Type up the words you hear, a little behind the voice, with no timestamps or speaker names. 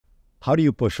How do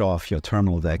you push off your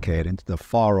terminal decade into the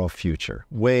far-off future,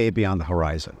 way beyond the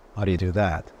horizon? How do you do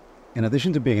that? In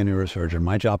addition to being a neurosurgeon,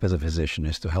 my job as a physician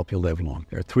is to help you live long.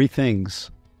 There are three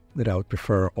things that I would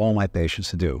prefer all my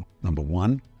patients to do. Number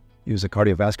one, use a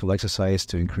cardiovascular exercise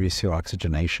to increase your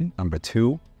oxygenation. Number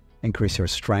two, increase your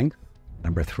strength.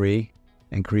 Number three,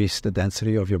 increase the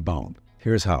density of your bone.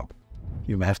 Here's how.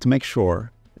 You have to make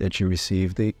sure that you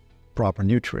receive the proper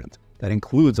nutrient. That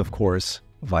includes, of course,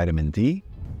 vitamin D,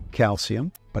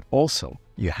 calcium, but also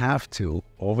you have to,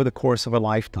 over the course of a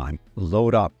lifetime,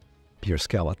 load up your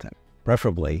skeleton,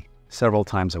 preferably several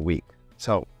times a week.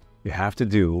 So you have to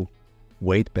do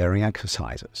weight-bearing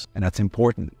exercises, and that's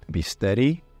important to be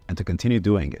steady and to continue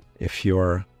doing it. If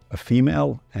you're a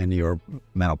female and you're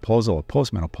menopausal or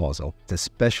postmenopausal, it's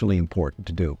especially important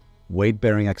to do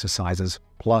weight-bearing exercises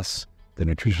plus the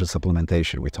nutritional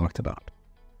supplementation we talked about.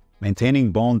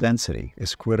 Maintaining bone density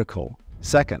is critical.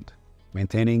 Second,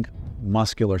 maintaining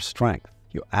muscular strength.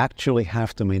 You actually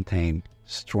have to maintain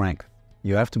strength.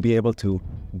 You have to be able to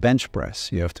bench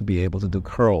press. You have to be able to do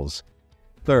curls.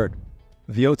 Third,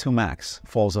 VO2 max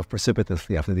falls off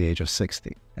precipitously after the age of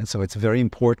 60. And so it's very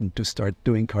important to start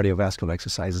doing cardiovascular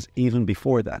exercises even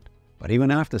before that. But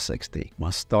even after 60, you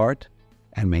must start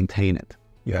and maintain it.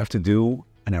 You have to do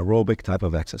an aerobic type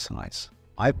of exercise.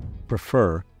 I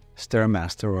prefer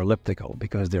Stairmaster or elliptical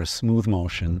because they're smooth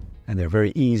motion and they're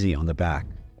very easy on the back.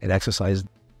 It exercises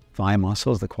thigh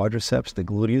muscles, the quadriceps, the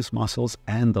gluteus muscles,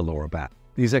 and the lower back.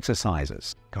 These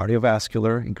exercises,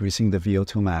 cardiovascular, increasing the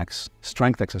VO2 max,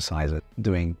 strength exercise,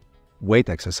 doing weight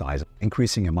exercise,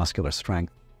 increasing your muscular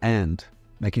strength, and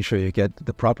making sure you get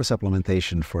the proper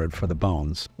supplementation for the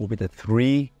bones will be the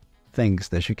three things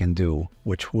that you can do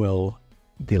which will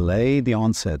delay the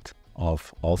onset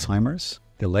of Alzheimer's,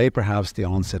 delay perhaps the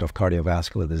onset of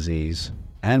cardiovascular disease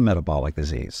and metabolic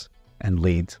disease, and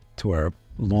lead to a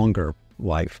longer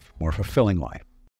life, more fulfilling life.